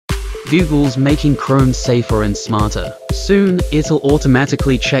Google's making Chrome safer and smarter. Soon, it'll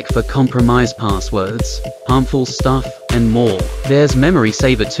automatically check for compromised passwords, harmful stuff, and more. There's Memory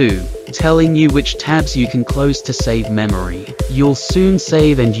Saver too, telling you which tabs you can close to save memory. You'll soon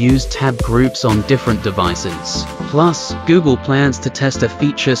save and use tab groups on different devices. Plus, Google plans to test a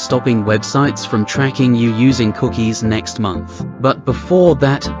feature stopping websites from tracking you using cookies next month. But before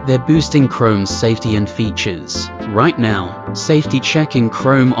that, they're boosting Chrome's safety and features. Right now, Safety Check in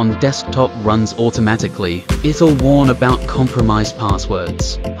Chrome on desktop runs automatically. It'll warn about compromised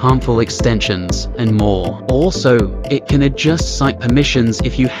passwords, harmful extensions, and more. Also, it can adjust site permissions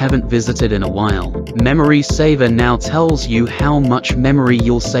if you haven't visited in a while. Memory Saver now tells you how much memory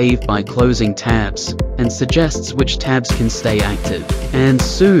you'll save by closing tabs, and suggests which tabs can stay active. And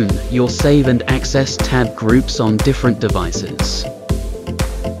soon, you'll save and access tab groups on different devices.